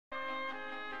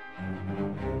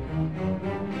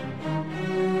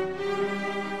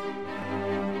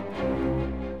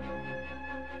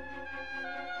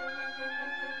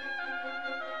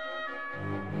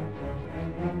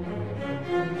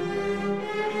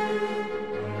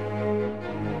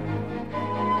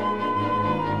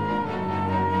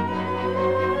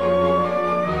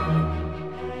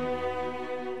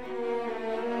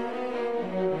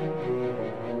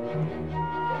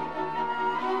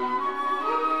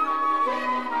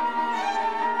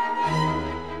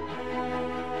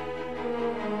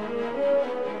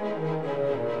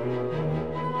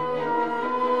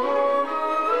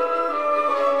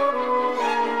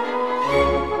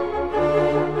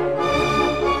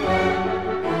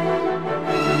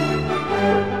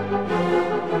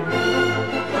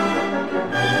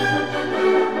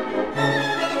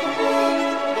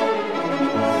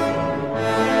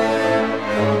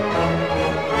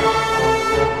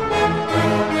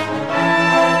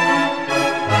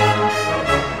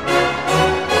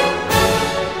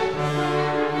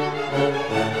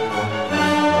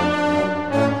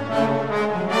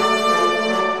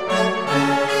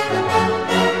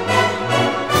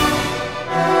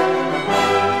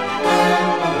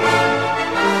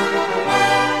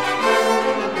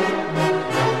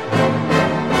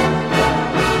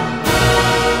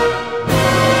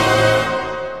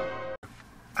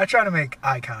I try to make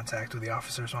eye contact with the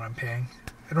officers when I'm peeing.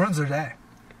 It ruins their day.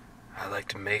 I like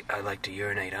to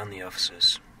urinate on the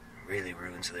officers. Really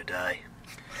ruins their day.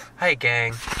 Hey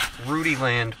gang,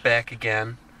 RuudiLand back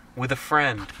again with a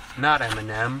friend. Not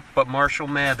Eminem, but Marshall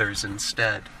Mathers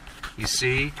instead. You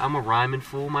see, I'm a rhyming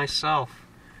fool myself.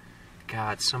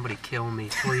 God, somebody kill me,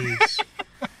 please.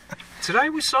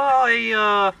 Today we saw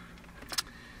a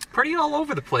pretty all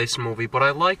over the place movie, but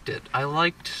I liked it. I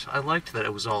liked that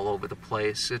it was all over the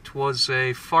place. It was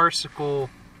a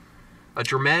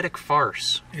dramatic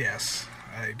farce. Yes,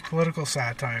 a political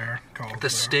satire called... The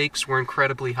stakes were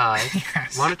incredibly high.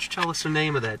 Yes. Why don't you tell us the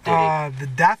name of that, Diddy?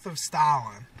 The Death of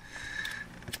Stalin.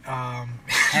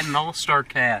 Had an all-star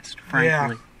cast,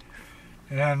 frankly.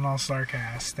 Yeah, it had an all-star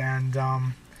cast, and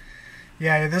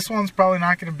yeah, this one's probably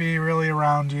not going to be really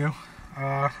around you.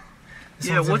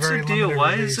 Yeah, what's the deal?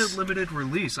 Why is it limited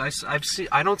release? I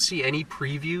don't see any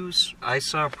previews. I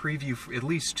saw a preview for at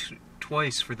least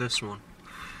twice for this one.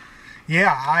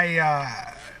 Yeah,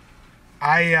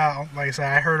 like I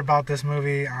said, I heard about this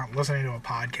movie listening to a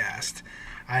podcast.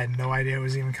 I had no idea it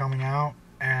was even coming out,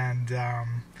 and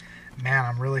man,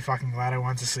 I'm really fucking glad I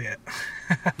went to see it.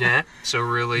 Yeah, so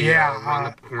really,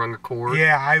 yeah, rung a chord.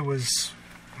 Yeah, I was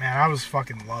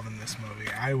fucking loving this movie.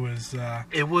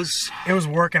 It was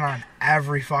working on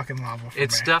every fucking level for me.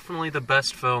 It's definitely the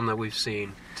best film that we've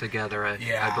seen together,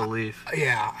 I believe.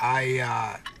 Yeah,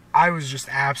 I was just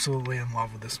absolutely in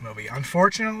love with this movie.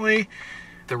 Unfortunately,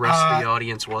 the rest of the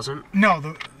audience wasn't?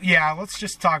 No, let's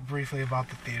just talk briefly about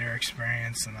the theater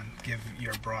experience and then give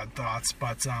your broad thoughts.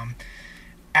 But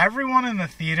everyone in the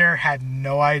theater had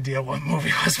no idea what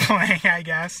movie was playing, I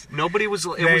guess. Nobody was...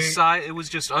 It was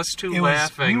just us two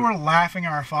laughing. We were laughing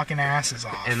our fucking asses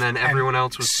off. And then everyone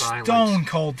else was silent. Stone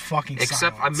cold fucking silence.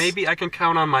 Except, maybe I can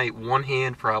count on my one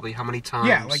hand probably how many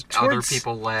times other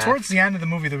people laughed. Towards the end of the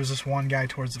movie, there was this one guy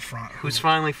towards the front. Who's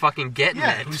finally fucking getting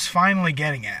it. Who's finally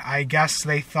getting it. I guess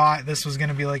they thought this was going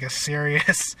to be like a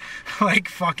serious, like,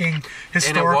 fucking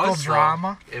historical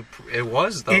drama. It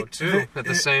was, though, too, at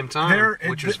the same time,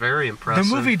 which was very impressive.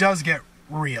 The movie does get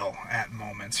real at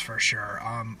moments, for sure.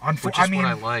 Which is what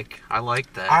I like. I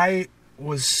like that. I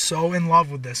was so in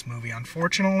love with this movie.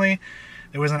 Unfortunately,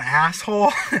 there was an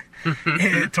asshole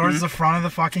towards the front of the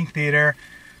fucking theater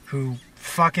who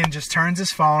fucking just turns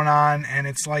his phone on, and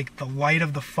it's like the light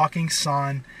of the fucking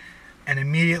sun, and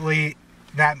immediately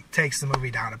that takes the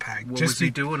movie down a peg. What was he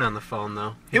doing on the phone,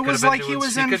 though? It was like he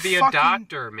was in He could be a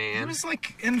doctor, man. He was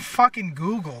like in fucking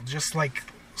Google, just like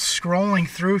scrolling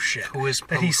through shit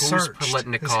that he searched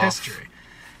his history.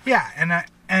 Yeah,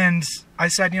 and I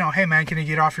said, hey man, can you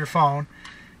get off your phone?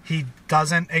 He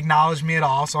doesn't acknowledge me at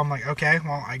all, so I'm like, okay,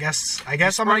 well, I guess I'm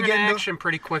gonna get into action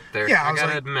pretty quick there. Yeah, I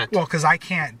gotta admit. Well, because I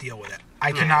can't deal with it.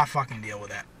 I cannot fucking deal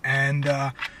with it. And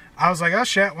I was like, oh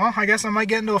shit, well, I guess I might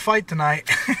get into a fight tonight.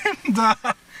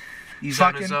 And, he's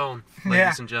on his own,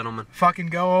 ladies and gentlemen. Fucking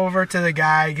go over to the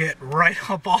guy, get right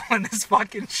up all in his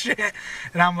fucking shit.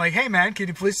 And I'm like, hey man, can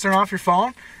you please turn off your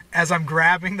phone? As I'm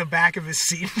grabbing the back of his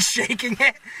seat and shaking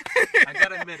it. I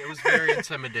gotta admit, it was very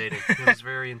intimidating. It was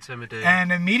very intimidating.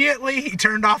 And immediately he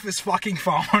turned off his fucking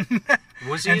phone.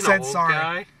 Was he an old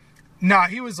guy? No,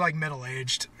 he was like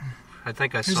middle-aged. I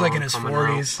think I saw him. He was like in his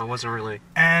 40s. I wasn't really...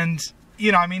 And,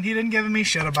 he didn't give me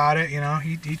shit about it,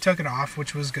 he took it off,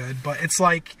 which was good. But it's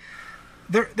like...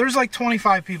 there's like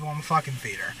 25 people in the fucking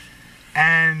theater,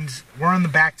 and we're in the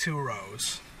back 2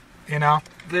 rows. You know,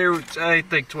 I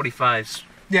think 25's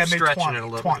maybe stretching 20, it a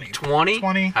little. 20. 20?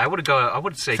 20? I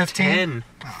would say 15? 10,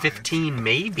 15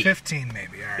 maybe. 15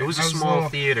 maybe. All right. It was a small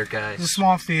theater, guys. It was a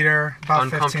small theater, about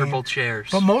uncomfortable 15. chairs.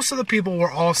 But most of the people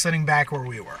were all sitting back where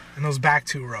we were, in those back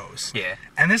 2 rows. Yeah.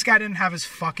 And this guy didn't have his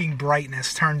fucking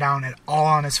brightness turned down at all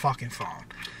on his fucking phone.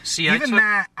 See, I took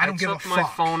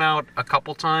my phone out a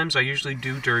couple times. I usually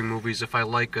do during movies if I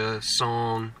like a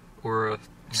song or a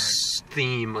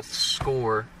theme, a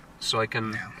score, so I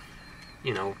can,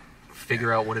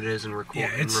 figure out what it is and record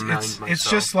and remind myself. It's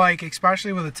just like,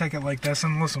 especially with a ticket like this,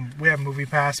 and listen, we have Movie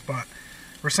Pass, but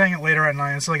we're saying it later at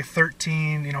night. It's like a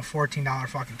 $13, $14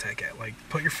 fucking ticket. Like,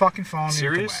 put your fucking phone.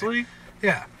 Seriously?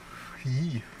 Yeah.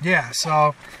 Yeah.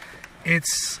 So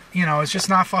it's it's just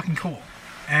not fucking cool,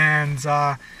 and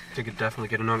it could definitely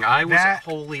get annoying. I was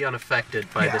wholly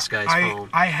unaffected by this guy's phone.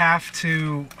 I have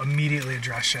to immediately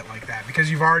address shit like that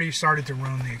because you've already started to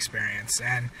ruin the experience.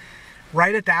 And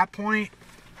right at that point,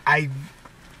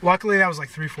 luckily that was like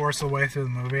 3/4 of the way through the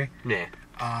movie. Yeah.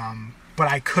 But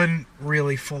I couldn't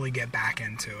really fully get back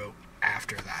into it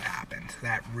after that happened.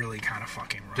 That really kind of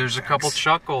fucking ruined There's a couple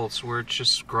chuckles where it's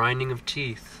just grinding of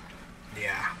teeth.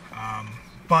 Yeah.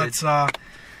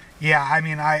 Yeah, I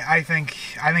mean, I think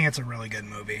it's a really good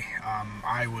movie.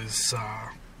 I was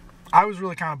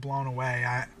really kind of blown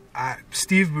away.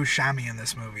 Steve Buscemi in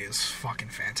this movie is fucking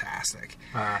fantastic.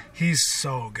 He's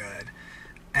so good,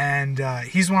 and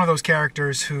he's one of those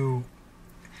characters who,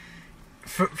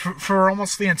 for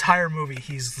almost the entire movie,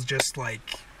 he's just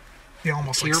like,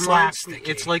 almost like slapsticky.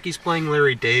 It's like he's playing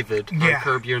Larry David on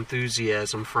Curb Your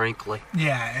Enthusiasm, frankly.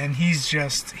 Yeah, and he's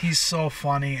so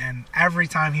funny, and every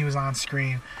time he was on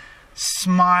screen,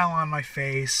 smile on my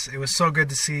face. It was so good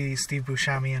to see Steve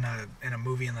Buscemi in a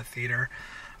movie in the theater.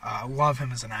 Love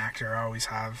him as an actor. I always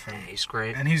have. And, he's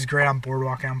great. And he's great on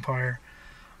Boardwalk Empire.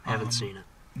 I haven't seen it.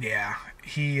 Yeah,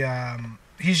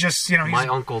 he's just my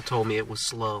uncle told me it was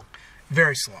slow.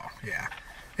 Very slow. Yeah,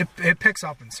 it picks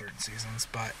up in certain seasons,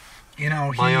 but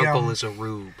my uncle is a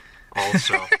rube.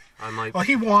 Also, I'm like. Well,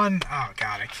 he won. Oh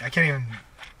God, I can't even.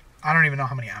 I don't even know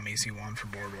how many Emmys he won for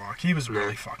Boardwalk. He was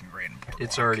really fucking great in Boardwalk.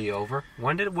 It's already over?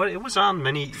 It was on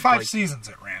many... 5 seasons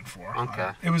it ran for.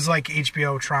 Okay. It was like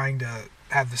HBO trying to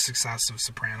have the success of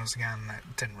Sopranos again.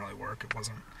 That didn't really work. It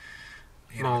wasn't...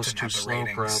 it was too slow,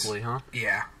 probably, huh?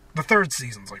 Yeah. The 3rd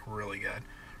season's like really good.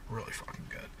 Really fucking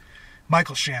good.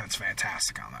 Michael Shannon's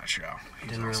fantastic on that show. I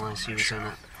didn't realize he was in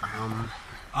it.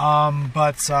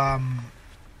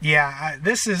 Yeah,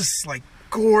 this is like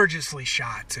gorgeously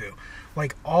shot too.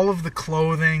 Like all of the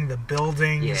clothing, the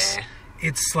buildings,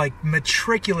 it's like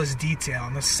meticulous detail,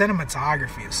 and the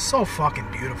cinematography is so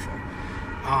fucking beautiful.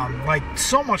 Like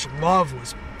so much love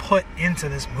was put into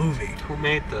this movie. Who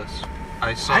made this?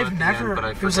 I saw it again, but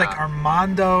I forgot. It was like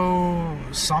Armando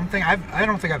something. I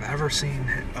don't think I've ever seen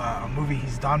a movie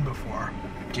he's done before.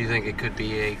 Do you think it could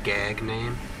be a gag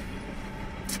name?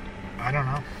 I don't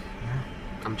know. Yeah.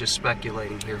 I'm just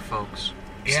speculating here, folks.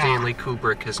 Yeah. Stanley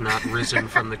Kubrick has not risen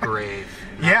from the grave.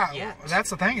 Well,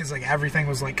 that's the thing, is like everything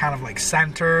was like kind of like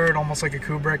centered, almost like a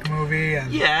Kubrick movie.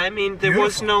 And yeah, I mean, there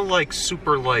was no like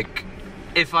super like.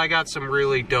 If I got some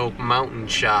really dope mountain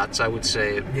shots, I would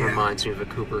say it reminds me of a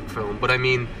Kubrick film. But I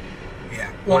mean,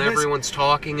 when everyone's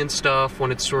talking and stuff,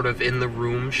 when it's sort of in the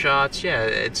room shots,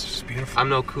 it's beautiful. I'm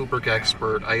no Kubrick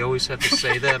expert. I always have to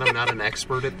say that. I'm not an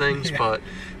expert at things, but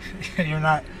you're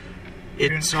not.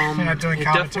 It's you're not doing it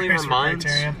definitely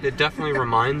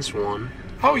reminds one.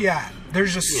 Oh yeah,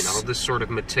 there's just this sort of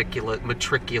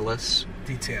meticulous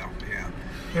detail. Yeah,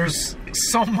 there's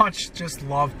so much just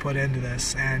love put into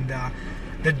this, and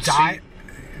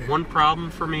one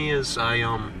problem for me is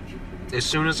as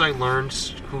soon as I learned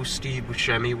who Steve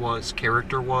Buscemi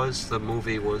character was, the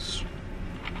movie was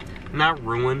not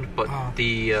ruined, but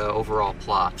the overall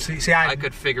plot. See, I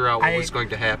could figure out what was going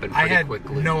to happen pretty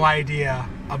quickly. I had no idea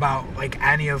about like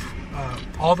any of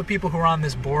all the people who were on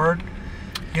this board.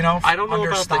 I don't know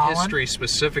about Stalin, the history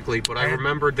specifically, but I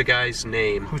remembered the guy's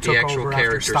name, the actual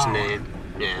character's name.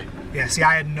 Yeah. Yeah. See,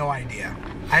 I had no idea.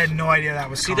 I had no idea that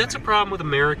was coming. See, that's a problem with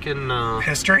American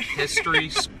history.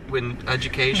 When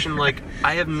education, like,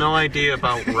 I have no idea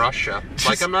about Russia.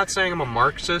 Like, I'm not saying I'm a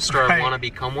Marxist or I want to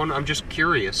become one. I'm just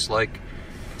curious. Like,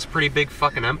 it's a pretty big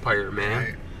fucking empire, man.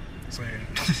 Right. So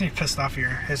you're pissed off your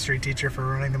history teacher for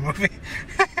ruining the movie?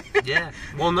 Yeah.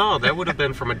 Well, no, that would have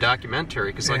been from a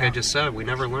documentary, because like I just said, we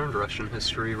never learned Russian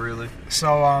history, really. So,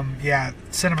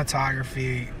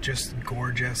 cinematography, just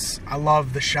gorgeous. I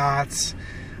love the shots.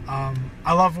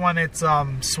 I love when it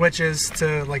switches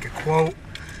to, like, a quote.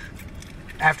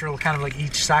 after kind of like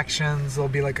each sections, there'll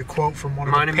be like a quote from one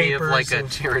Reminded of the me of papers. like a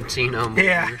Tarantino movie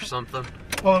or something.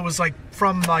 Well, it was like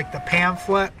from like the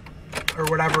pamphlet or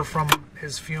whatever from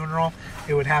his funeral.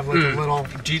 It would have like a little.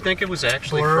 Do you think it was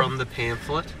actually blurb. From the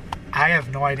pamphlet? I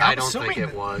have no idea. I don't think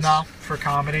it was. No, for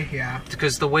comedy, yeah.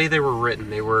 Because the way they were written,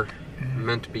 they were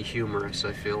meant to be humorous,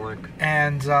 I feel like.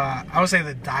 And I would say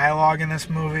the dialogue in this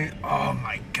movie, oh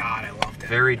my god, I loved it.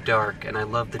 Very dark, and I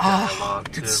love the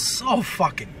dialogue, too. It's so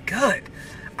fucking good.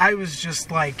 I was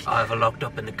just like... I have her locked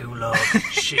up in the gulag.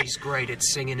 She's great at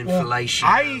singing inflation.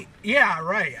 Yeah,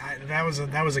 right. That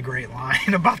was a great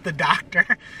line about the doctor.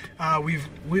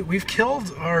 We've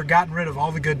killed or gotten rid of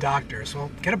all the good doctors.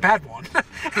 Well, get a bad one.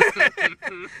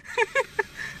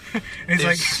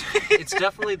 It's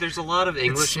definitely, there's a lot of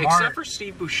English, except for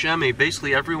Steve Buscemi.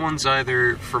 Basically, everyone's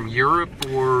either from Europe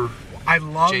or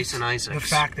Jason Isaacs. The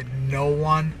fact that no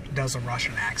one does a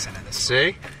Russian accent in this.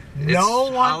 See? No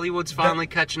one. Hollywood's finally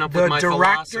catching up with my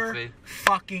philosophy. The director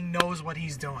fucking knows what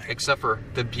he's doing. Except for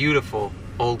the beautiful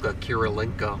Olga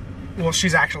Kurylenko. Well,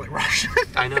 she's actually Russian.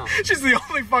 I know. She's the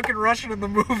only fucking Russian in the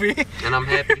movie. And I'm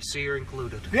happy to see her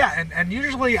included. Yeah, and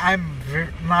usually I'm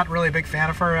not really a big fan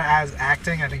of her as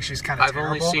acting. I think she's kind of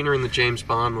terrible. I've only seen her in the James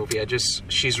Bond movie.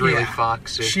 She's really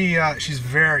foxy. She's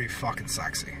very fucking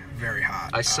sexy. Very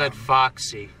hot. I said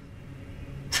foxy.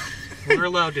 We're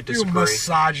allowed to disagree. You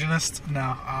misogynist.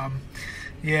 No.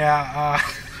 Yeah.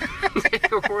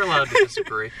 We're allowed to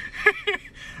disagree.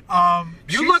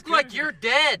 You look like you're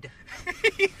dead.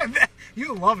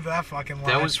 You loved that fucking line.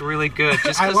 That was really good.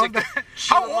 Just I love that.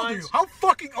 How old are you? How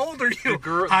fucking old are you?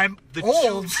 I'm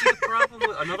old.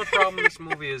 Another problem with this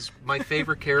movie is my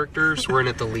favorite characters were in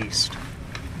it the least.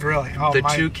 Really?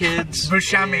 The two kids.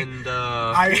 Buscemi.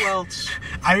 And who else?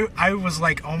 I was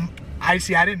like, I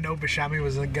didn't know Buscemi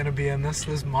was going to be in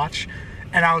this much.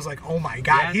 And I was like, oh my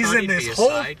god, he's in this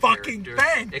whole fucking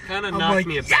thing. It kind of knocked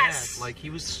me aback. Like,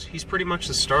 he's pretty much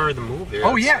the star of the movie.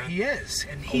 Oh yeah, he is.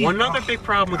 And one other big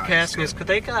problem with casting is, could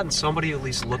they gotten somebody who at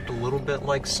least looked a little bit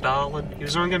like Stalin? He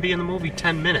was only going to be in the movie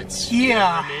 10 minutes. Yeah. You know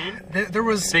what I mean? There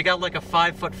was... They got like a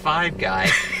 5'5" guy.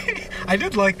 I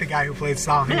did like the guy who played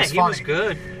Stalin. Yeah, he was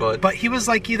good, but he was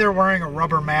like either wearing a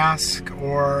rubber mask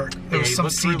or there was some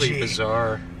CG. Really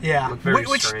bizarre. Yeah,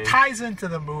 which strange. Ties into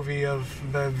the movie of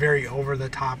the very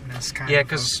over-the-topness kind of. Yeah,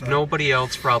 because nobody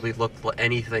else probably looked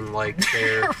anything like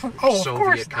their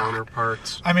Soviet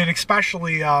counterparts. I mean,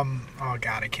 especially, oh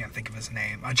god, I can't think of his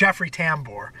name. Jeffrey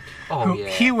Tambor. Oh, yeah.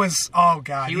 He was, oh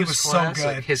god, he was so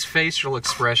good. His facial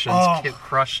expressions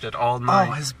crushed it all night.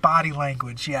 Oh, his body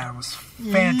language, yeah, it was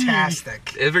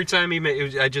fantastic. Every time he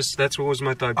made that's what was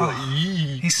my thought.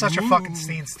 He's such a fucking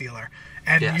scene stealer.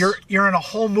 And you're in a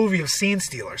whole movie of scene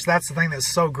stealers. That's the thing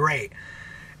that's so great.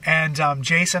 And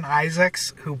Jason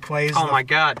Isaacs, who plays... Oh my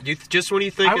god. Just when you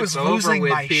think it's over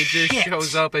with, he just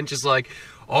shows up and just like,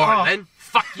 alright then,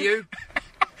 fuck you.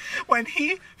 When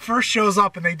he first shows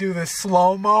up and they do this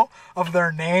slow-mo of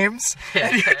their names,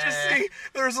 and you just see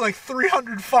there's like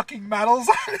 300 fucking medals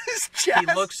on his chest.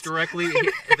 He looks directly,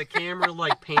 the camera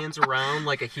like pans around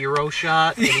like a hero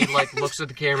shot, and he like looks at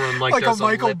the camera and like does a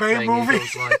Michael Bay movie.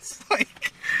 He goes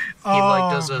like, he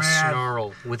does a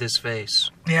snarl with his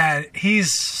face. Yeah,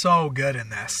 he's so good in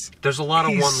this. There's a lot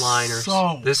of one-liners.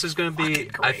 This is going to be,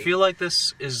 I feel like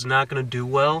this is not going to do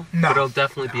well, but it'll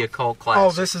definitely be a cult classic.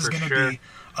 Oh, this is going to be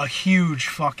a huge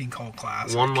fucking cult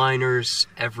classic. One-liners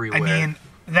everywhere. I mean,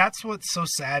 that's what's so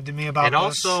sad to me about this. And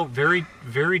also very,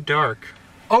 very dark.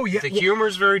 Oh, yeah. The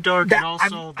humor's very dark, and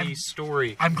also the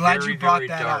story. I'm glad you brought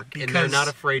that up, because and they're not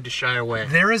afraid to shy away.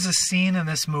 There is a scene in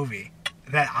this movie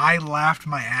that I laughed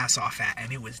my ass off at,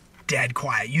 and it was dead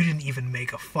quiet. You didn't even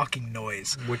make a fucking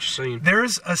noise. Which scene?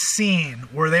 There's a scene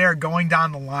where they are going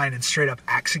down the line and straight up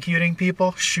executing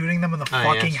people, shooting them in the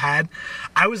fucking head.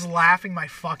 I was laughing my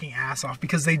fucking ass off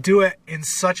because they do it in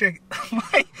such a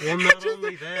like. Well, not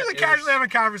only that, just casually have a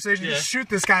conversation, just shoot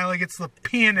this guy like it's the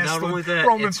pianist. Not only that,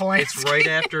 Roman it's right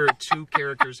after two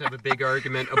characters have a big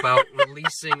argument about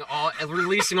releasing all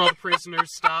the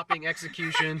prisoners, stopping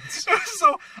executions.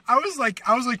 So I was like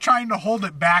trying to hold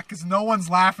it back because no one's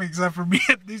laughing except for me.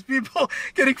 These people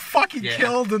getting fucking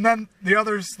killed, and then the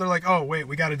others, they're like, oh wait,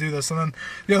 we got to do this, and then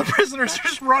the other prisoners are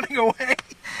just running away.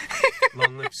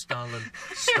 Long live Stalin.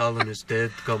 Stalin is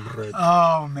dead, comrade.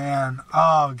 Oh man.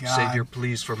 Oh god. Save your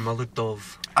pleas for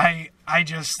Molotov. I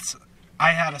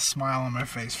had a smile on my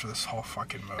face for this whole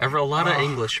fucking movie. A lot of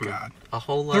Englishmen. God. A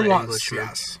whole lot of Englishmen.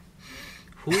 Yes.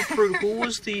 Who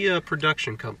was the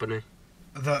production company?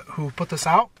 Who put this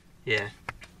out? Yeah.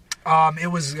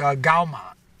 It was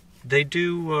Gaumont. They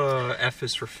do F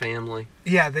is for Family.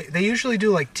 Yeah, they usually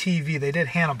do like TV. They did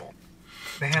Hannibal.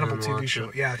 The Hannibal didn't TV watch show.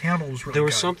 it. Yeah, Hannibal was really There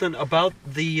was good. something about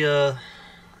the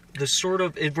sort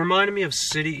of... It reminded me of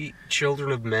City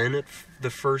Children of Men at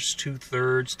the first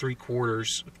 2/3,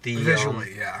 3/4.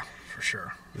 Visually, yeah, for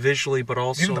sure. Visually, but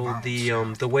also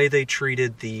the way they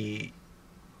treated the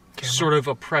sort of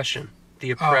oppression.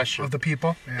 The oppression. Of the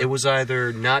people? Yeah. It was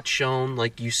either not shown,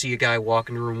 like you see a guy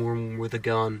walking in a room with a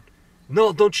gun.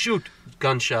 No, don't shoot.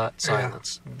 Gunshot,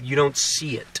 silence. Yeah. You don't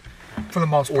see it. For the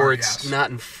most part, or it's not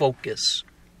in focus.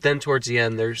 Then towards the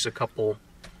end, there's a couple...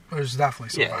 There's definitely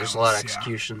some violence, there's a lot of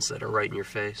executions that are right in your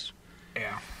face.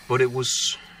 Yeah. But it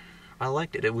was... I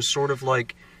liked it. It was sort of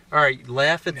like, alright,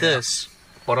 laugh at this,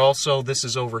 but also this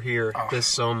is over here.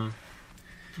 This,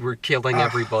 we're killing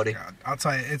everybody. God. I'll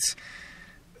tell you, it's...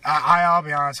 I'll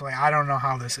be honest with you, I don't know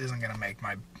how this isn't going to make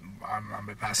my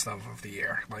best of the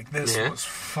year. Like, this was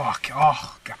oh,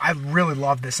 God, I really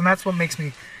love this. And that's what makes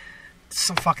me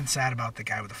so fucking sad about the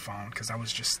guy with the phone, because I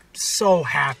was just so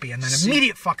happy, and then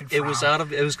immediate fucking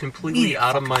frown. It was completely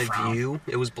out of my view.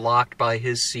 It was blocked by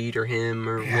his seat or him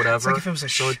or whatever. It's like if it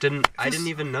was I didn't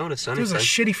even notice anything. If it was a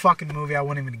shitty fucking movie, I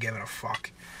wouldn't even give it a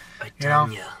fuck.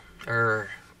 Or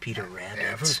Peter Rabbit.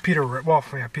 Yeah, if it was Peter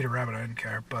Rabbit, I didn't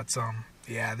care. But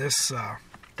this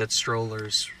that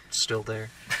stroller's still there.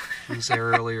 It was there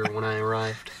earlier when I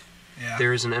arrived. Yeah.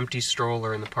 There is an empty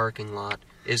stroller in the parking lot.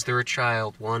 Is there a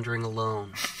child wandering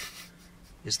alone?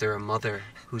 Is there a mother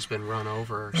who's been run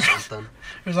over or something?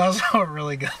 There's also a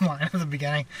really good line at the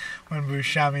beginning when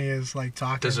Buscemi is like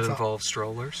talking. Does it involve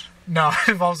strollers? No,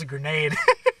 it involves a grenade.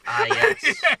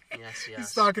 Yes. Yes.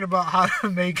 He's talking about how to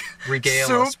make Regale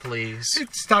soup. us, please.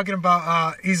 He's talking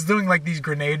about, he's doing like these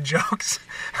grenade jokes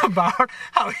about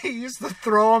how he used to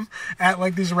throw them at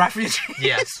like these refugees.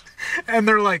 Yes. And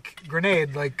they're like,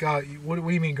 grenade, like, what do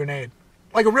you mean grenade?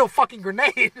 Like a real fucking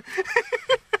grenade.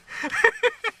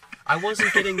 I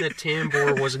wasn't getting that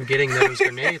Tambor wasn't getting that it was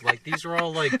grenade. Like, these are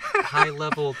all like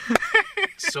high-level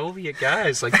Soviet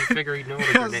guys. Like, you figure he'd know what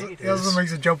a grenade is. He also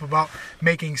makes a joke about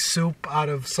making soup out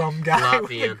of some guy.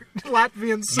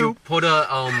 Latvian soup. You put a,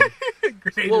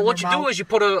 well, what you do is you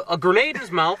put a grenade in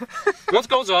his mouth. Once it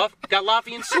goes off, you got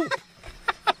Latvian soup.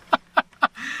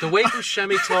 The way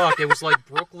Buscemi talked, it was like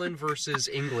Brooklyn versus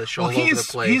English all over the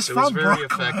place. It was very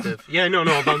effective. Yeah, no,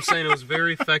 but I'm saying it was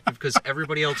very effective because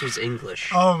everybody else was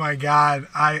English. Oh my God.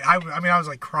 I mean, I was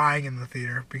like crying in the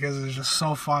theater because it was just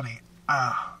so funny.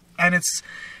 And it's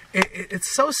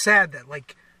so sad that,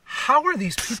 like, how are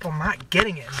these people not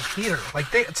getting it in the theater? Like,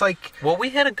 it's like... Well, we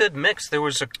had a good mix. There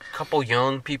was a couple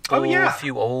young people, a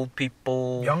few old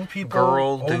people, young people,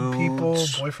 old dudes. People,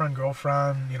 boyfriend,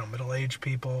 girlfriend, middle-aged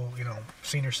people,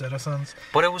 senior citizens.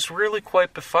 But it was really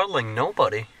quite befuddling.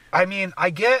 Nobody. I mean,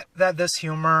 I get that this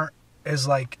humor is,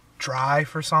 like, dry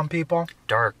for some people.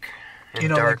 Dark. And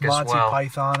dark like Monty as well.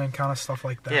 Python and kind of stuff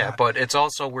like that. Yeah, but it's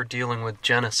also, we're dealing with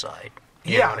genocide.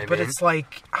 You know what I mean? It's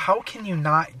like, how can you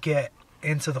not get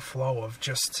into the flow of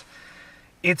just...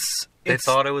 They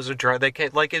thought it was a dry... They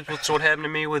can't, like, it's what happened to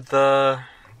me with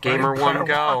Gamer One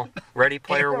Go. Ready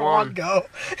Player One. Go.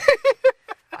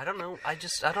 I don't know. I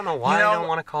don't know why I don't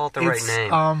want to call it the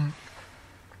right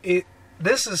name.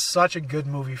 This is such a good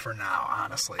movie for now,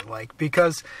 honestly. Like,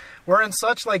 because we're in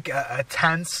such, like, a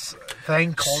tense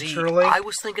thing culturally. See, I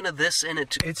was thinking of this in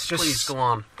it, too. It's just... Please, go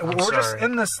on. We're just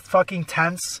in this fucking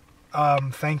tense...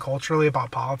 thing culturally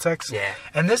about politics. Yeah.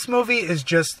 And this movie is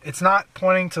just, it's not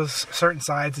pointing to certain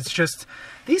sides, it's just,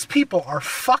 these people are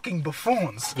fucking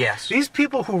buffoons. Yes. These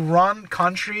people who run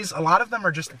countries, a lot of them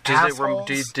are just assholes.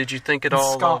 Did you think at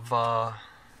all of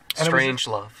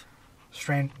Strangelove?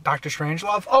 Dr.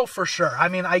 Strangelove? Oh, for sure. I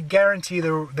mean, I guarantee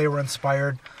they were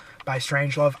inspired by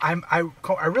Strangelove.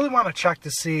 I really want to check to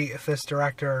see if this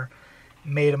director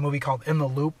made a movie called In the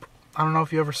Loop. I don't know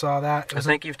if you ever saw that. I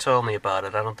think you've told me about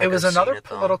it. I don't think it was I've another seen it,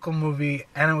 political movie,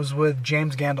 and it was with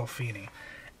James Gandolfini.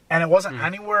 And it wasn't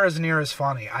anywhere as near as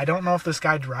funny. I don't know if this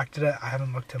guy directed it. I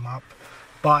haven't looked him up.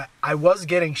 But I was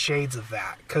getting shades of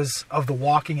that because of the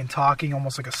walking and talking,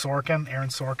 almost like a Aaron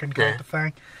Sorkin kind of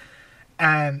thing.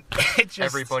 And it just...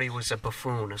 Everybody was a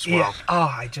buffoon as well. Yeah.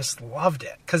 Oh, I just loved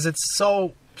it because it's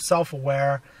so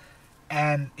self-aware.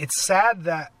 And it's sad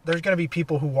that there's going to be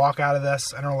people who walk out of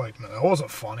this and are like, no, that wasn't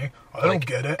funny. I don't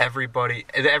get it. Everybody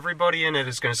in it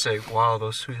is going to say, wow,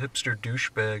 those hipster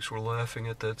douchebags were laughing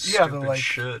at that stupid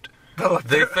shit.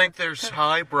 They think they're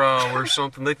highbrow or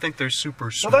something. They think they're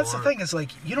super smart. Well, that's the thing is,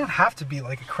 like, you don't have to be,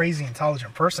 like, a crazy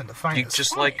intelligent person to find this just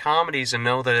funny. like comedies and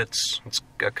know that it's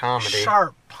a comedy.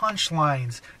 Sharp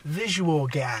punchlines, visual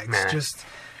gags, just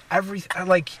everything.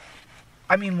 Like...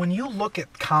 I mean, when you look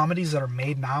at comedies that are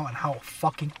made now and how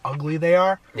fucking ugly they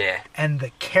are, and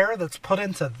the care that's put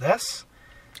into this,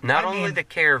 Not only the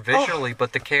care visually,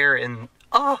 but the care in...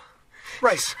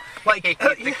 Right. Like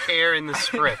the care in the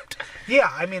script.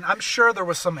 Yeah, I mean, I'm sure there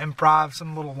was some improv,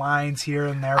 some little lines here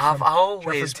and there. I've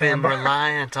always been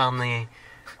reliant on the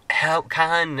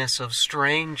kindness of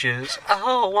strangers.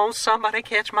 Oh, won't somebody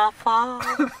catch my fall?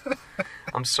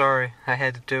 I'm sorry, I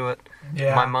had to do it.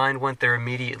 Yeah. My mind went there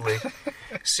immediately.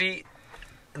 See,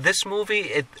 this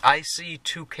movie, I see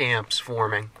two camps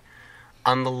forming.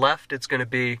 On the left, it's going to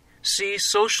be, see,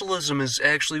 socialism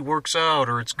actually works out,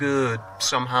 or it's good.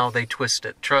 Somehow they twist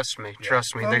it. Trust me.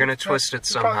 Well, they're going to twist it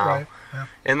somehow. Right. Yeah.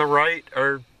 And the right,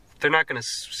 they're not going to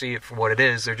see it for what it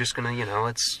is. They're just going to,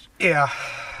 it's... Yeah.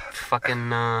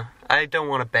 Fucking, I don't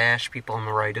want to bash people on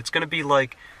the right. It's going to be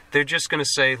like, they're just going to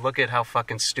say, look at how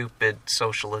fucking stupid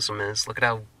socialism is. Look at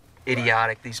how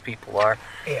idiotic these people are.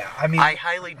 Yeah, I mean... I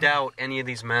highly doubt any of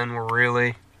these men were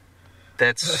really...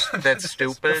 That's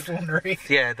stupid.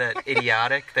 Yeah, that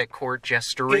idiotic, that court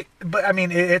gestury. But I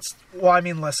mean,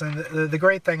 listen. The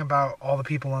great thing about all the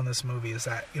people in this movie is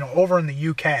that over in the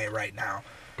UK right now,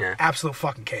 absolute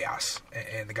fucking chaos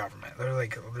in the government.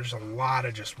 There's a lot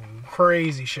of just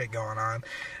crazy shit going on,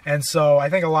 and so I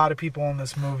think a lot of people in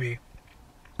this movie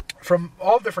from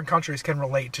all different countries can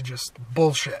relate to just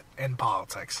bullshit in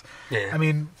politics. Yeah. I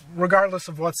mean, regardless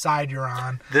of what side you're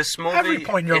on, this movie, every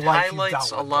point in your life highlights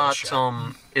a lot.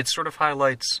 Bullshit. It sort of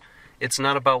highlights. It's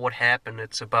not about what happened.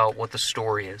 It's about what the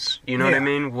story is. You know what I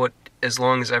mean? As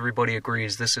long as everybody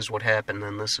agrees, this is what happened,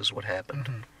 then this is what happened.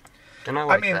 Mm-hmm. And I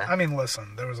like that. I mean,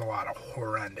 listen. There was a lot of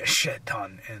horrendous shit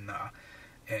done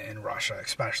in Russia,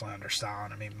 especially under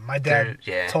Stalin. I mean, my dad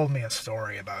told me a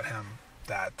story about him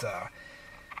that.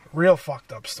 Real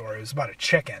fucked up story. It was about a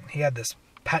chicken. He had this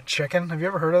pet chicken. Have you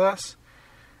ever heard of this?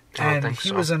 I don't think so.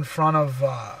 He was in front of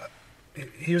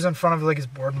like his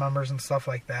board members and stuff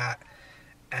like that.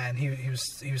 And he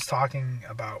was talking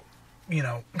about,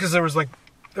 because there was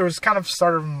kind of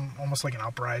started almost like an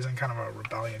uprising, kind of a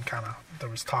rebellion, kind of there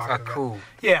was talk of cool.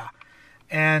 it. Yeah.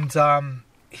 And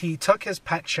he took his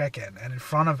pet chicken and in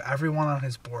front of everyone on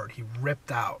his board, he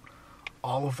ripped out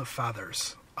all of the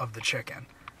feathers of the chicken.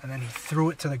 And then he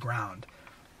threw it to the ground.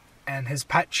 And his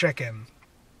pet chicken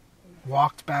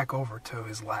walked back over to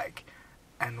his leg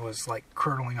and was like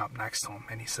curdling up next to him.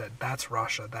 And he said, "That's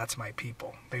Russia. That's my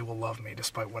people. They will love me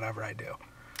despite whatever I do."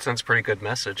 Sounds a pretty good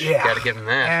message. Yeah. You gotta give him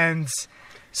that. And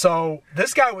so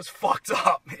this guy was fucked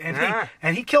up.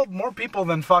 And he killed more people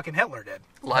than fucking Hitler did.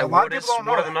 Like, what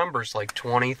are the numbers? Like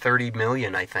 20, 30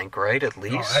 million, I think, right? At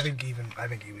least? No, I think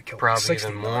he would kill probably 60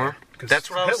 even more. Million, that's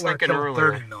what I was Hitler thinking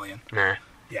earlier. 30 million. Nah.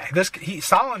 Yeah,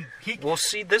 Stalin. Well,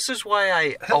 see, this is why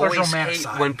I Hitler's always hate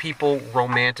when people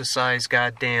romanticize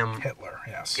goddamn Hitler.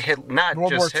 Yes, not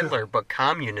World just War Hitler, but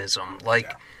communism. Like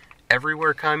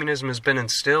everywhere communism has been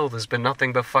instilled, has been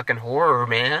nothing but fucking horror,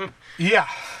 man. Yeah.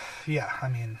 I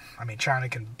mean, China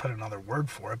can put another word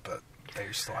for it, but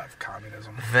they still have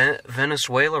communism.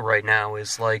 Venezuela right now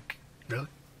is like, really,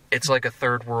 it's like a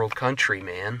third world country,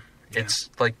 man. Yeah. It's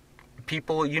like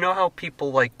people. You know how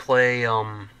people like play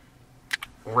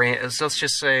let's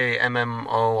just say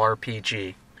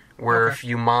MMORPG, where if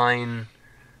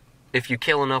you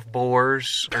kill enough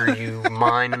boars or you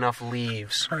mine enough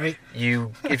leaves, right.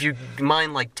 If you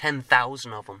mine like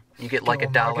 10,000 of them, you get like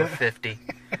 $1.50.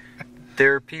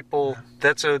 There are people.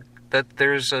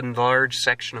 There's a large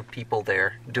section of people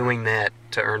there doing that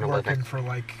to earn a living. Working for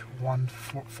like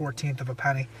 1/14 of a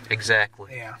penny.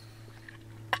 Exactly. Yeah.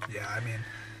 I mean.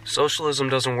 Socialism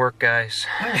doesn't work, guys.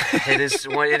 It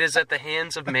is at the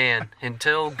hands of man.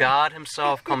 Until God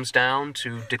himself comes down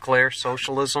to declare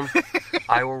socialism,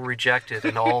 I will reject it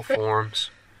in all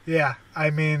forms. Yeah, I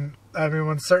mean,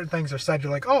 when certain things are said,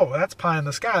 you're like, oh, that's pie in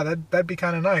the sky. That'd be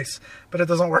kind of nice, but it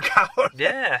doesn't work out.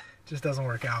 Yeah, it just doesn't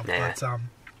work out. Nah.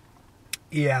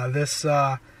 But this.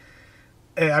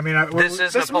 I mean, this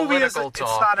isn't a political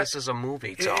talk. This is a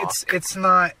movie talk. It's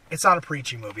not a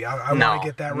preachy movie. I want to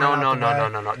get that right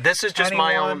No. This is just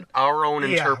our own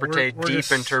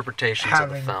deep interpretations of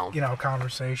the film.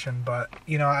 Conversation. But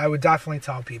I would definitely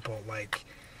tell people like,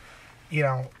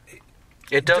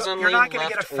 it doesn't lean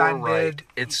left or right.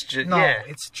 It's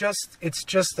just it's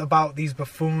just about these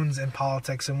buffoons in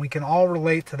politics, and we can all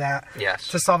relate to that. Yes,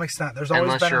 to some extent. There's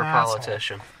always been an asshole. Unless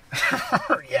you're a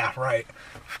politician. Yeah, right.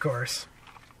 Of course.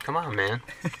 Come on, man.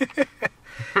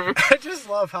 I just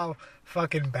love how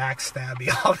fucking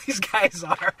backstabby all these guys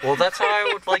are. Well, that's how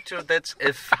I would like to.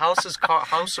 If House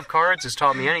of Cards has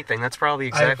taught me anything, that's probably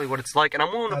exactly what it's like. And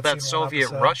I'm willing to bet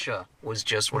Soviet Russia was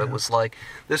just what it was like.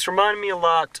 This reminded me a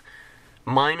lot,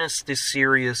 minus the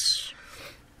serious,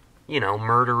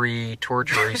 murdery,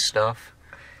 tortury stuff.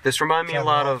 This reminded me a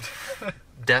lot of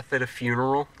Death at a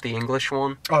Funeral, the English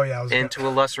one. Oh yeah, and to a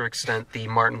lesser extent, the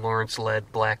Martin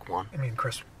Lawrence-led black one. I mean,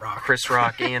 Chris Rock. Chris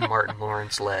Rock and Martin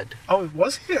Lawrence led. Oh,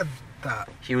 was he in that?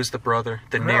 He was the brother,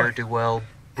 the Really? ne'er-do-well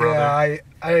brother. Yeah,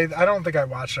 I don't think I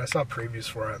watched it. I saw previews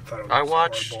for it and thought it was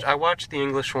horrible. I watched the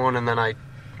English one, and then I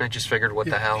just figured, what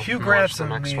the hell? Hugh and Grant's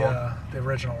watched in the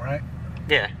original, right?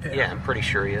 Yeah, I'm pretty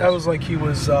sure he is. That was like that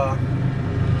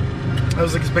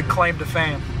was like his big claim to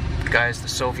fame. Guys, the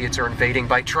Soviets are invading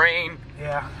by train.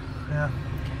 Yeah.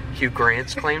 Hugh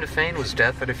Grant's claim to fame was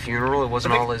Death at a Funeral. It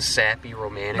wasn't all his sappy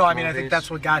romantic No, I mean, movies. I think that's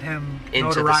what got him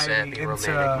into notoriety the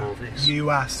sappy romantic movies. The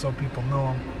U.S., so people knew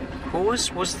him. Who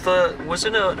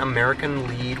wasn't an American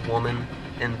lead woman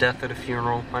in Death at a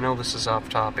Funeral? I know this is off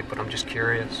topic, but I'm just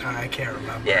curious. I can't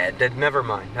remember. Yeah, never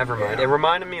mind. Yeah. It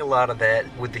reminded me a lot of that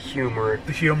with the humor.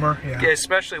 The humor, yeah. Yeah,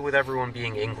 especially with everyone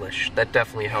being English. That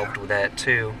definitely helped with that,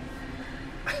 too.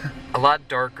 A lot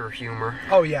darker humor.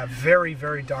 Oh, yeah, very,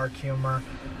 very dark humor.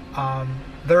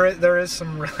 There is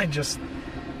some really just...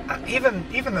 even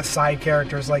the side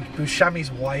characters, like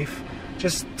Buscemi's wife,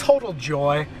 just total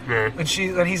joy. Yeah. And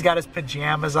he's got his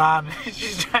pajamas on.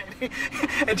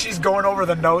 And she's going over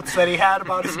the notes that he had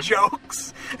about his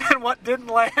jokes and what didn't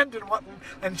land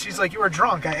and she's like, "You were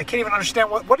drunk. I can't even understand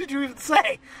what did you even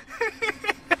say?"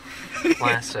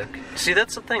 Classic. See,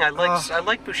 that's the thing. I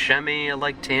like Buscemi, I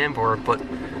like Tambor, but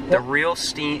the real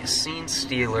scene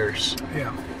stealers.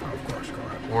 Yeah, of course. Go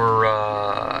ahead.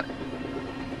 Were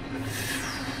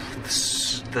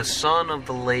the son of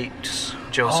the late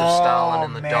Joseph Stalin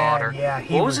and the daughter. Yeah,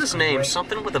 what was his name?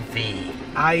 Something with a V.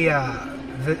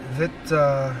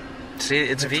 See,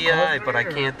 it's V.I., but I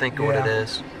can't think of what it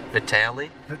is. Vitaly?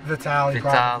 Vitaly,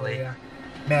 probably, yeah.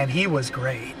 Man, he was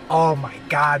great. Oh my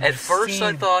God. At first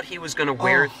I thought he was going to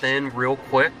wear thin real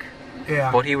quick.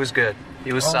 Yeah. But he was good.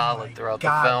 He was solid throughout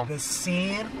the film. The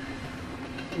scene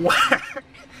where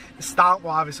Stalin,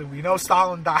 well, obviously we know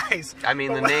Stalin dies. I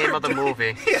mean, the name of the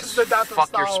movie. Yes, the death of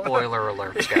Fuck your Stalin. spoiler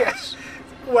alerts, guys.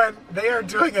 When they are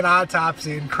doing an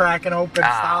autopsy and cracking open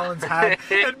Stalin's head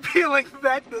and peeling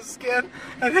back the skin,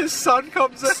 and his son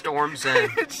comes in, storms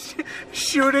in,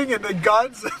 shooting in the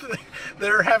guns.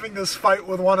 They're having this fight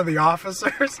with one of the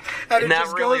officers, and it not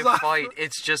just really goes a on. fight.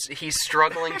 It's just he's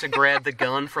struggling to grab the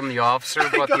gun from the officer,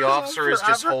 but the officer is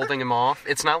just holding him off.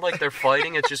 It's not like they're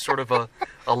fighting. It's just sort of a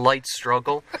light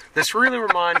struggle. This really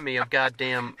reminded me of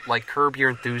goddamn like Curb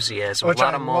Your Enthusiasm. Which a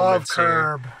lot I of moments love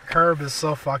Curb. here. Curb is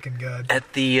so fucking good.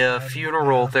 At the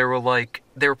funeral, they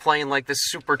were playing like this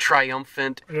super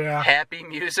triumphant, happy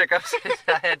music. I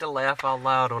had to laugh out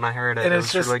loud when I heard it. And it it's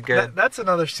was just, really good. That's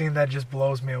another scene that just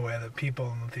blows me away that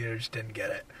people in the theater just didn't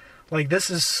get it. Like, this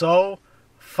is so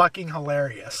fucking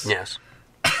hilarious. Yes.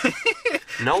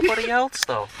 Nobody else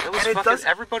though. It was fucking.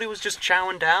 Everybody was just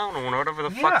chowing down on whatever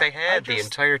the fuck they had the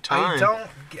entire time.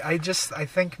 I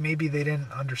think maybe they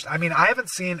didn't understand. I mean, I haven't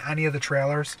seen any of the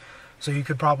trailers, so you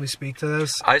could probably speak to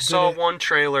this. I saw one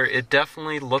trailer. It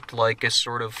definitely looked like a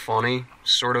sort of funny,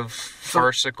 sort of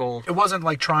farcical. It wasn't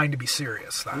like trying to be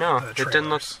serious. No, it didn't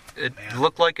look. It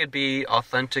looked like it'd be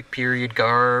authentic period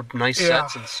garb, nice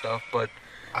sets and stuff, but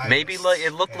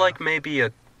it looked like maybe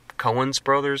a Coen's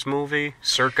Brothers movie,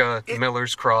 circa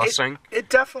Miller's Crossing. It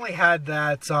definitely had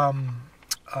that,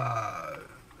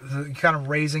 the kind of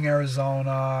Raising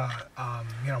Arizona,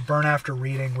 Burn After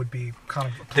Reading would be kind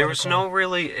of political. There was no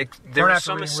really, there were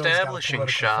some establishing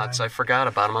shots. I forgot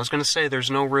about them. I was going to say there's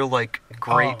no real, like,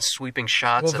 great sweeping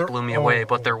shots that blew me away,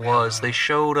 but there was. They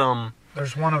showed,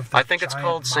 there's one of the I think it's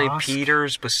called St. mosque.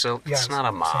 Peter's Basilica. It's not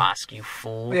a mosque, you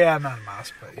fool. Yeah, not a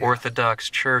mosque, but Orthodox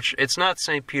church. It's not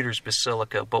St. Peter's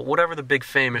Basilica, but whatever the big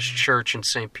famous church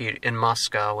in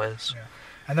Moscow is. Yeah.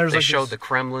 And there's they showed the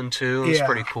Kremlin too. It's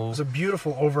pretty cool. There's a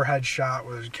beautiful overhead shot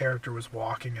where the character was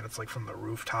walking, and it's like from the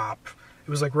rooftop. It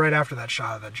was like right after that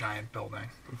shot of that giant building,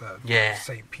 the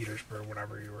St. Petersburg,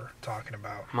 whatever you were talking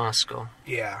about. Moscow.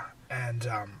 Yeah, and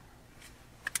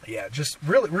just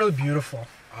really, really beautiful.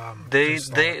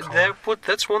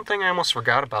 That's one thing I almost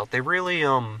forgot about. They really,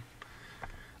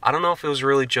 I don't know if it was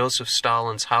really Joseph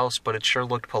Stalin's house, but it sure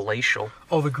looked palatial.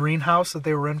 Oh, the greenhouse that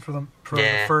they were in for the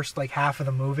first like half of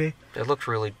the movie. It looked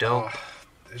really dope. Oh,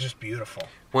 it's just beautiful.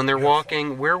 When they're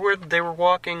walking, they were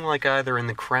walking like either in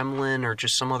the Kremlin or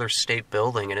just some other state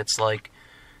building, and it's like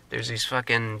there's these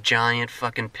fucking giant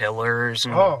fucking pillars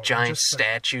and giant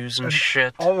statues and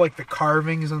shit. All like the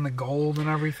carvings and the gold and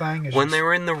everything. When they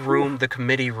were in the room, the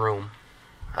committee room,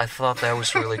 I thought that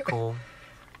was really cool.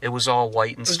 It was all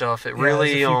white and stuff. It Yeah,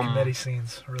 really, there's a few committee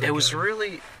scenes. Really it was good.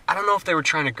 really, I don't know if they were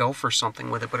trying to go for something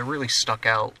with it, but it really stuck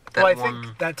out. Well, I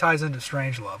think that ties into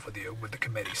Strangelove with you, with the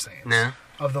committee scenes. Yeah.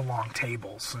 Of the long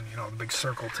tables and, the big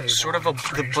circle table. Sort of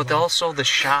Strangelove. but also the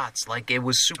shots, like, it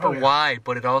was super wide,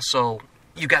 but it also,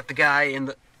 you got the guy in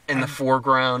the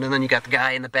foreground, and then you got the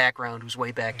guy in the background who's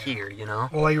way back here,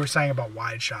 Well, like you were saying about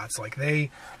wide shots, like,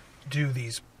 they do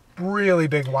these really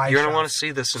big wide shots. You're going to want to see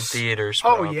this in theaters,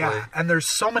 probably. Oh, yeah. And there's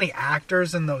so many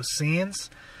actors in those scenes,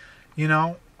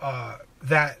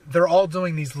 that they're all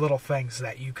doing these little things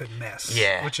that you could miss.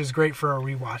 Yeah. Which is great for a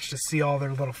rewatch, to see all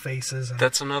their little faces. And,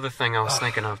 that's another thing I was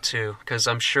thinking of, too, because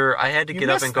I'm sure I had to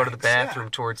get up and go to the bathroom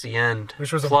towards the end.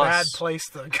 Which was a bad place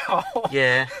to go.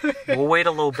 Yeah. We'll wait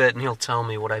a little bit, and he'll tell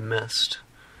me what I missed.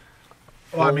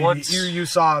 Well, I mean, you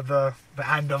saw the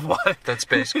end of what? That's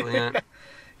basically it.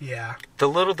 Yeah. There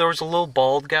was a little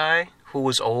bald guy who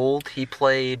was old. He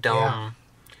played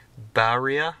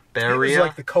Barria. He was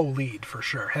like the co-lead for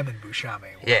sure. Him and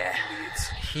Buscemi. Yeah.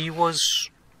 He was.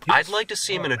 I'd like to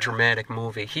see him in a dramatic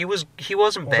movie. He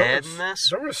wasn't bad in this.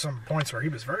 There were some points where he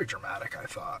was very dramatic, I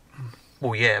thought.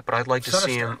 Well, yeah, but I'd like to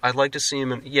see him. I'd like to see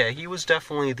him in. Yeah, he was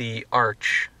definitely the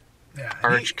arch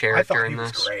character in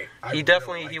this. Was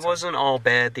great. He wasn't all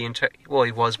bad the entire. Well,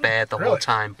 he was bad the whole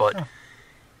time, but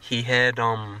he had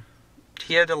a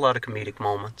lot of comedic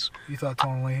moments. You thought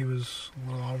tonally he was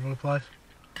a little all over the place?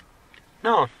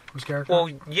 No. His character? Well,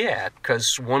 yeah,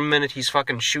 because one minute he's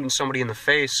fucking shooting somebody in the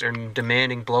face and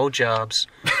demanding blowjobs,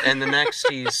 and the next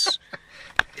he's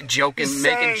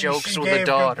making jokes with the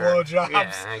daughter.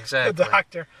 Yeah, exactly. The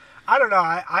doctor. I don't know.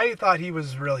 I thought he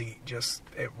was really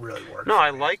it really worked. No, I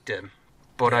liked him,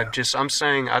 but I'm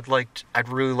saying I'd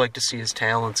really like to see his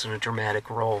talents in a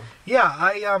dramatic role. Yeah,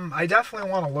 I definitely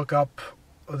want to look up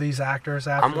these actors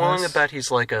after I'm willing to bet he's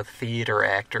like a theater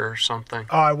actor or something.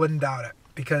 Oh, I wouldn't doubt it,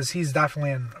 because he's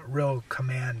definitely in real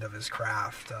command of his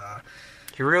craft.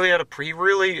 He really had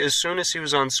as soon as he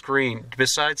was on screen,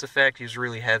 besides the fact he was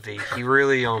really heavy, he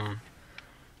really,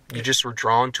 you just were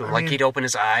drawn to him. Like, he'd open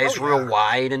his eyes real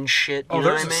wide and shit, you know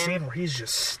what I mean? There's a scene where he's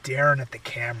just staring at the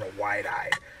camera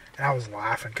wide-eyed, and I was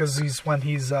laughing, because there's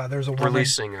a woman...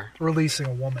 Releasing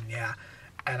a woman, yeah.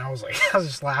 And I was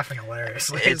just laughing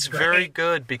hilariously. It's very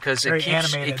good, because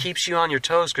it keeps you on your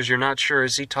toes, because you're not sure,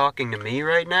 is he talking to me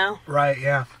right now? Right,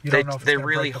 yeah. You don't know if they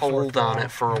really hold on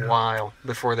it for a while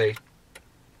before they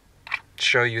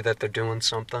show you that they're doing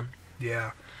something.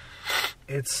 Yeah.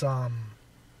 It's,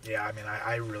 yeah, I mean,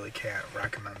 I really can't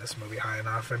recommend this movie high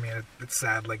enough. I mean, it's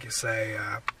sad, like you say.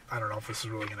 I don't know if this is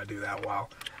really going to do that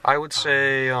well. I would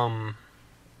say,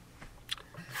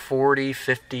 40,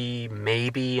 50,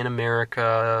 maybe in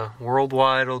America.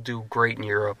 Worldwide, it'll do great in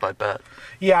Europe, I bet.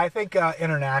 Yeah, I think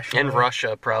internationally. And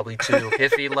Russia, probably, too.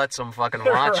 If he lets them fucking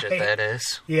watch it, that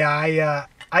is. Yeah,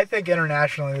 I think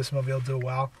internationally this movie will do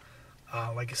well.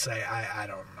 Like you say, I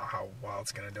don't know how well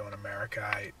it's going to do in America.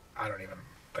 I don't even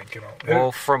think it'll...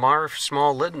 Well, from our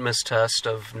small litmus test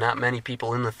of not many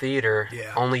people in the theater,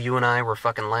 only you and I were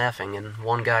fucking laughing, and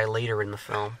one guy later in the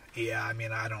film. Yeah, I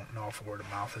mean, I don't know if word of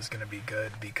mouth is going to be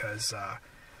good, because, I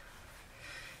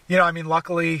mean,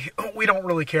 luckily, we don't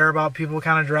really care about people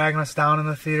kind of dragging us down in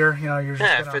the theater. You're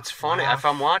just if it's funny, if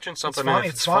I'm watching something and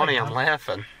if it's funny, I'm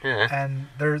laughing. Yeah. And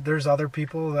there's other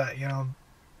people that,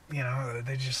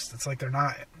 they just, it's like they're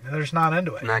just not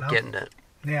into it. Not getting it.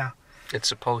 Yeah. It's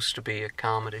supposed to be a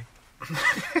comedy.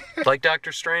 Like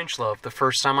Dr. Strangelove, the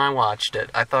first time I watched it,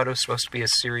 I thought it was supposed to be a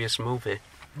serious movie.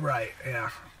 Right,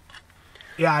 yeah.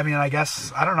 Yeah, I mean, I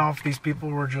guess, I don't know if these people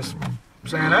were just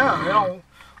saying,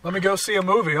 let me go see a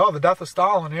movie. Oh, the death of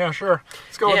Stalin. Yeah, sure.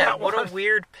 Let's go with that one. What a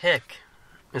weird pick.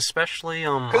 Especially,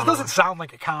 because it doesn't sound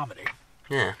like a comedy.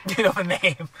 Yeah. The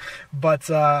name.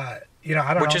 But, I don't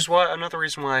know. Which is another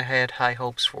reason why I had high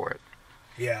hopes for it.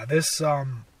 Yeah,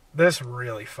 this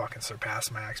really fucking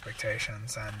surpassed my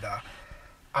expectations, and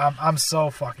I'm so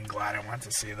fucking glad I went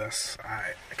to see this.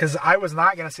 Because I was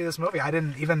not going to see this movie. I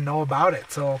didn't even know about it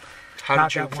till. How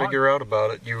did you figure out about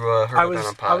it? You heard it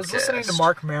on a podcast. I was listening to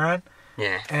Mark Maron.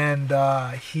 Yeah. And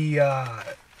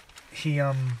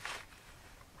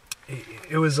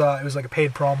it was like a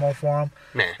paid promo for him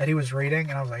that he was reading,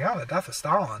 and I was like, oh, the death of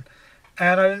Stalin,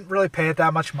 and I didn't really pay it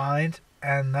that much mind.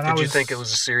 And then did you think it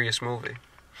was a serious movie?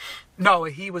 No,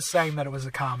 he was saying that it was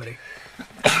a comedy.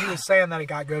 He was saying that it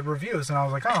got good reviews, and I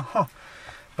was like, oh, huh.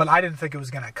 But I didn't think it was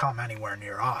going to come anywhere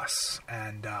near us,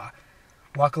 and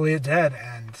luckily it did.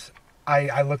 And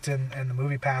I looked in the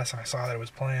movie pass, and I saw that it was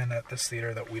playing at this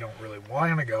theater that we don't really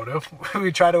want to go to.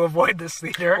 We try to avoid this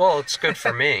theater. Well, it's good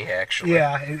for me, actually.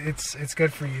 Yeah, it's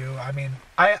good for you. I mean,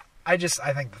 I I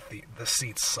think the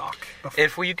seats suck.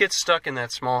 If we get stuck in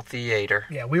that small theater.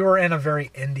 Yeah, we were in a very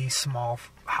indie small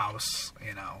house,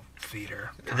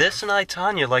 theater. This and I,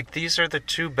 Tanya, like, these are the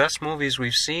two best movies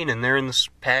we've seen, and they're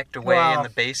packed away in the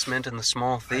basement in the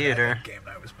small theater. I think Game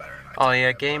Night was better than Oh,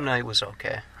 yeah, Game Night was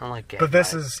okay. I like Game Night. But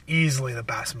this is easily the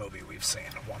best movie we've seen,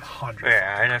 100%.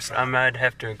 Yeah, I might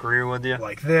have to agree with you.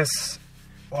 Like, this,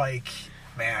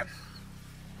 man...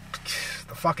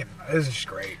 this is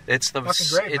great. It's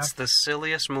the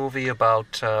silliest movie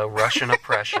about Russian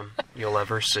oppression you'll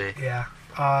ever see. Yeah.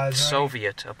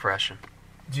 Soviet oppression.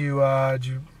 Do you want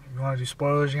to do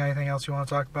spoilers? Anything else you want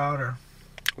to talk about, or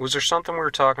was there something we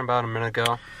were talking about a minute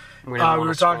ago? We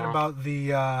were talking about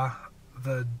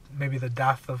maybe the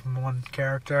death of one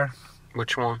character.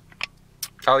 Which one?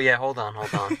 Oh yeah, hold on. All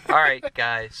right,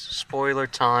 guys. Spoiler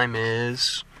time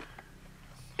is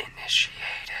initiated.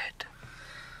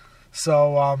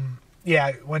 So,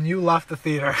 when you left the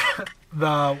theater,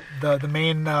 the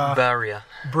main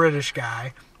British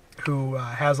guy who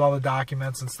has all the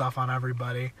documents and stuff on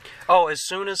everybody. Oh, as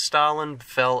soon as Stalin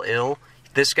fell ill,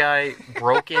 this guy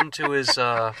broke into his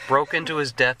deathbed.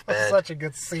 That's such a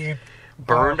good scene.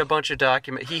 Burned a bunch of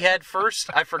documents. He had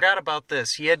I forgot about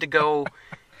this. He had to go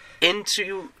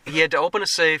he had to open a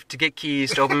safe to get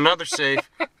keys, to open another safe,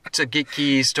 to get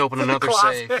keys, to open another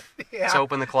safe, to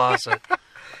open the closet.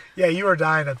 Yeah, you were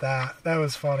dying at that. That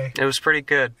was funny. It was pretty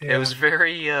good. Yeah. It was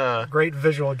very... great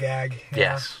visual gag.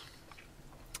 Yes.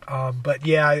 But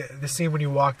yeah, the scene when you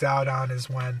walked out on is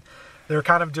when they're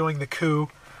kind of doing the coup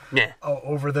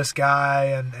over this guy,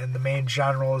 and the main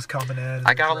general is coming in.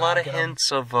 I got a lot of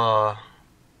hints of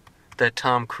that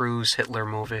Tom Cruise Hitler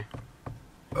movie.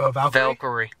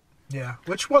 Valkyrie. Yeah,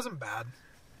 which wasn't bad.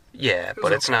 Yeah,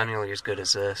 but it's not nearly as good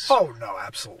as this. Oh, no,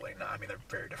 absolutely not. I mean, they're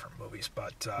very different movies,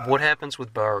 but... What happens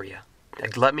with Baria?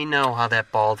 Let me know how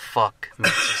that bald fuck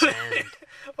meets his end.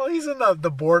 Well, he's in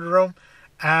the boardroom,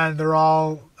 and they're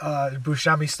all...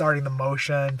 Buscemi's starting the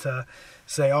motion to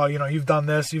say, oh, you've done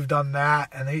this, you've done that,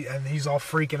 and he's all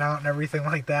freaking out and everything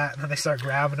like that, and then they start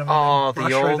grabbing him. Oh,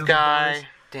 the old guy?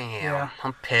 Damn,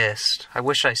 I'm pissed. I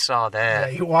wish I saw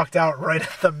that. Yeah, he walked out right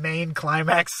at the main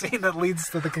climax scene that leads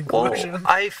to the conclusion. Well,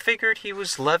 I figured he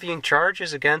was levying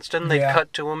charges against him. They'd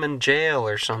cut to him in jail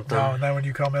or something. No, and then when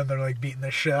you come in, they're beating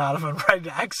the shit out of him, ready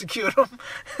to execute him.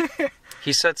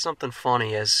 He said something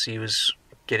funny as he was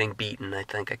getting beaten, I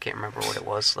think. I can't remember what it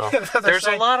was, though. There's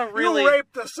a lot of really... You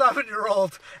raped a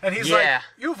 7-year-old, and he's like,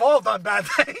 you've all done bad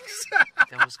things.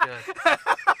 That was good.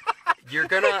 You're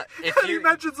gonna... He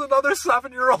mentions another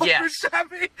 7-year-old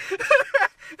Buscemi.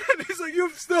 And he's like,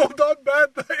 you've still done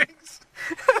bad things.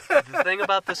 The thing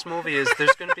about this movie is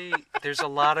there's gonna be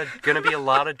a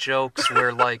lot of jokes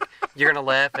where you're gonna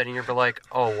laugh at it and you're like,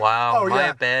 oh wow, am I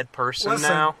a bad person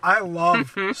now? I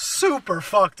love super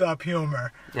fucked up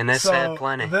humor. And this had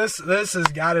plenty. This has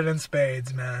got it in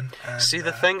spades, man. And, see,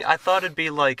 the thing, I thought it'd be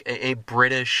like a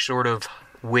British sort of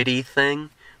witty thing,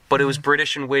 but it was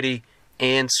British and witty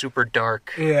and super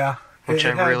dark. Yeah. Which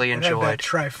I really enjoyed. That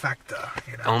trifecta.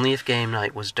 Only if Game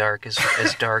Night was dark as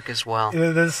dark as well.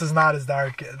 This is not as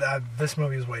dark. This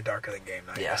movie is way darker than Game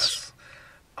Night. Yes.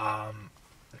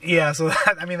 Yeah. So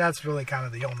that's really kind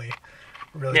of the only.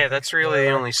 Yeah, that's really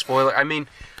the only spoiler. I mean,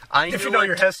 if you know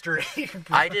your history.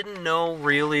 I didn't know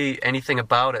really anything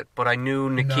about it, but I knew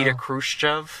Nikita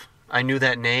Khrushchev. I knew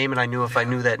that name, and I knew if I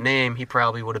knew that name, he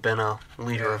probably would have been a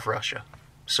leader of Russia,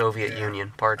 Soviet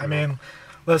Union. Pardon me. I mean.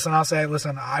 Listen,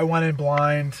 I went in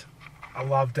blind. I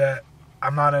loved it.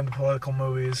 I'm not into political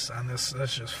movies, and this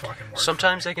just fucking works.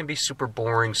 Sometimes they can be super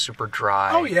boring, super dry.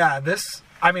 Oh, yeah.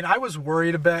 I was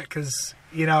worried a bit, because,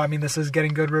 this is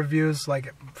getting good reviews,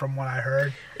 from what I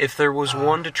heard. If there was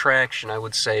one detraction, I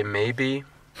would say maybe,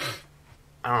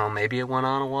 I don't know, maybe it went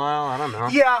on a while. I don't know.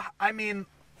 Yeah,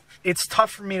 it's tough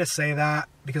for me to say that,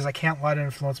 because I can't let it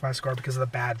influence my score because of the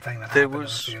bad thing that happened in the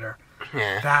theater.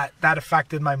 Yeah. That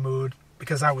affected my mood.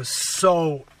 Because I was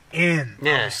so in.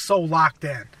 I was so locked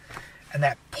in. And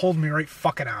that pulled me right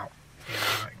fucking out.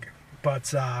 But,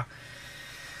 that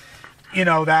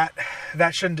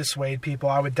shouldn't dissuade people.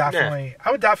 I would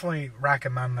definitely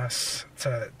recommend this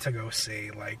to go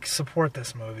see. Support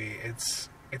this movie.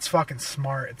 It's fucking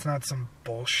smart. It's not some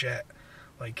bullshit.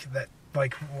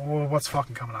 What's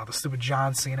fucking coming out? The stupid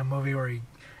John Cena movie where he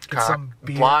gets some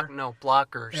beer.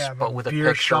 Blockers, but with a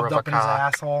picture shoved of up in his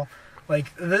asshole.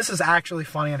 This is actually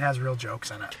funny and has real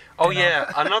jokes in it. Oh,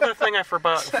 yeah. Another thing I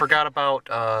forgot about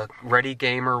Ready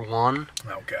Gamer 1.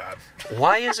 Oh, God.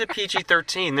 Why is it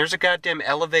PG-13? There's a goddamn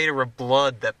elevator of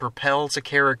blood that propels a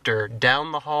character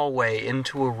down the hallway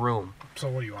into a room. So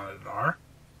what do you want, an R?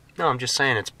 No, I'm just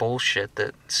saying it's bullshit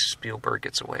that Spielberg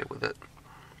gets away with it.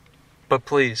 But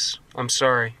please, I'm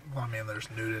sorry. Well, I mean, there's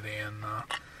nudity in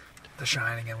The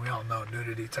Shining, and we all know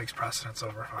nudity takes precedence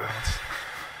over violence.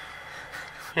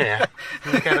 Yeah,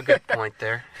 you got a good point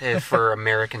there. For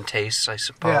American tastes, I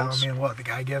suppose. Yeah, I mean, what, the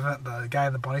guy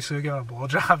in the bunny suit giving a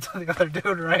blowjob to the other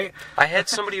dude, right? I had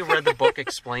somebody who read the book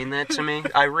explain that to me.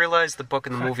 I realize the book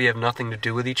and the movie have nothing to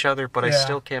do with each other, but I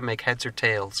still can't make heads or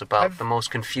tails about the most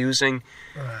confusing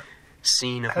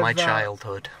scene of my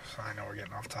childhood. I know we're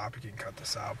getting off topic, you can cut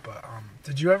this out, but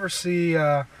did you ever see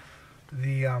No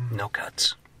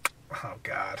cuts. Oh,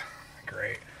 God.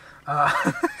 Great.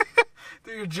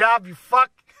 Do your job, you fuck.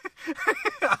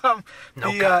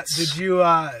 No cuts.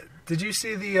 Did you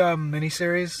see the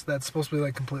miniseries that's supposed to be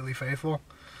like completely faithful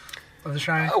of The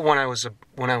Shining? When I was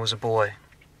a boy,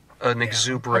 an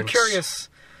exuberance.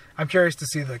 I'm curious to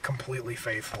see the completely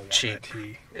faithful one. Cheap.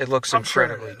 It looks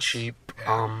incredibly cheap.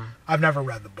 Yeah. I've never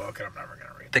read the book, and I'm never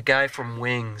gonna read it. The guy from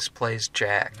Wings plays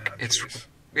Jack. Oh,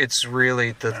 it's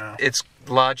really it's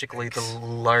logically the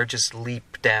largest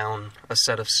leap down a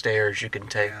set of stairs you can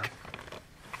take. Yeah.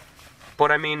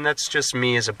 But I mean, that's just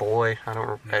me as a boy.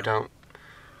 I don't.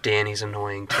 Danny's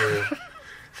annoying too.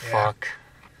 Fuck.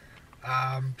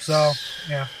 So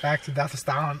yeah, back to Death of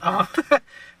Stalin.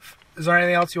 Is there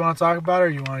anything else you want to talk about, or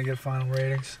you want to give final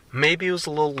ratings? Maybe it was a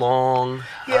little long.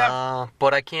 Yeah.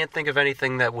 But I can't think of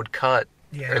anything that would cut.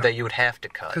 Yeah. Or that you would have to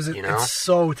cut. Because it's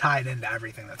so tied into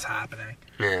everything that's happening.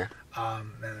 Yeah.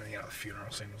 And the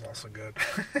funeral scene was also good.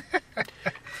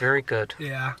 Very good.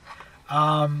 Yeah.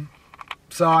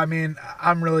 So I mean,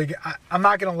 I'm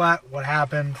not gonna let what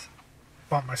happened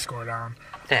bump my score down.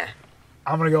 Yeah.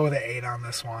 I'm gonna go with an 8 on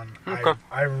this one. Okay.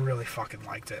 I really fucking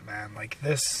liked it, man. Like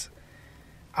this.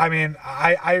 I mean,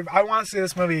 I want to see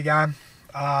this movie again.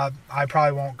 I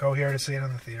probably won't go here to see it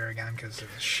in the theater again because it's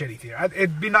a shitty theater.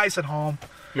 It'd be nice at home.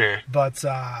 Yeah. But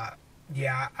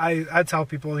yeah, I tell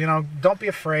people, don't be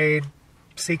afraid.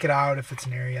 Seek it out if it's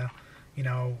near you.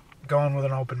 Go in with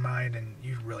an open mind, and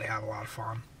you really have a lot of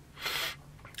fun.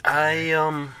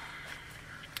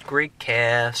 Great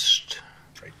cast.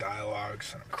 Great dialogue.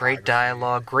 Great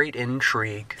dialogue. Great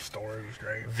intrigue. Story was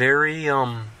great. Very,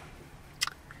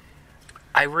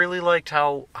 I really liked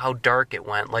how dark it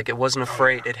went. Like, it wasn't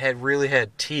afraid. Yeah. It really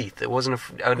had teeth. It wasn't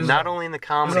not only in the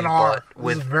comedy, but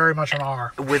with very much an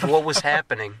R. with what was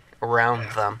happening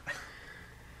around them.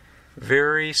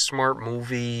 Very smart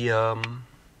movie. I'm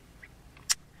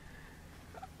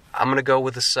gonna go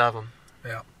with a 7.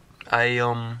 Yeah.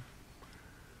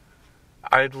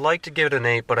 I'd like to give it an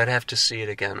 8, but I'd have to see it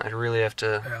again. I'd really have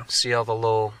to see all the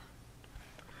little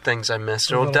things I missed.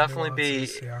 It'll definitely be.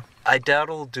 Yeah. I doubt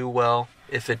it'll do well.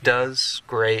 If it does,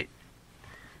 great.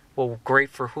 Well, great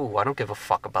for who? I don't give a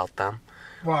fuck about them.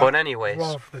 Well, but anyways.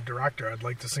 Well, for the director, I'd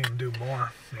like to see him do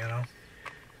more.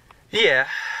 Yeah.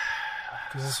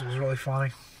 Because this was really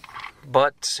funny.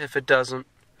 But if it doesn't,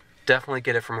 definitely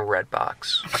get it from a red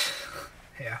box.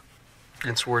 Yeah.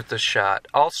 It's worth a shot.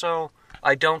 Also,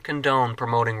 I don't condone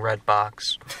promoting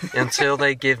Redbox until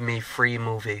they give me free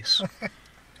movies.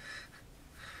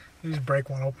 You just break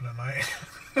one open tonight.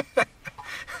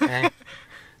 Okay?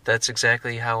 That's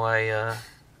exactly how I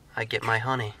get my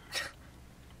honey.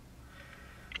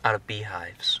 Out of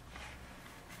beehives.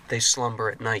 They slumber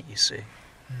at night, you see.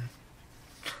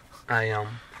 Why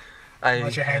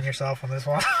don't you hang yourself on this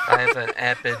one? I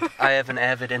have an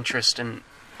avid interest in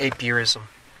apiarism.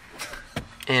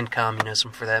 And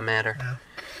communism, for that matter. Yeah.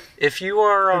 If you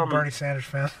are Bernie Sanders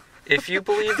fan. If you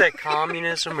believe that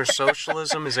communism or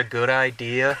socialism is a good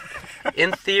idea,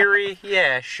 in theory,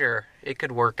 yeah, sure, it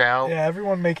could work out. Yeah,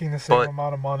 everyone making the same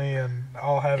amount of money and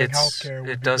all having healthcare would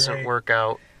be It doesn't great. work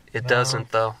out. It doesn't,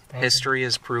 though. Okay. History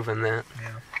has proven that.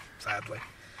 Yeah, sadly.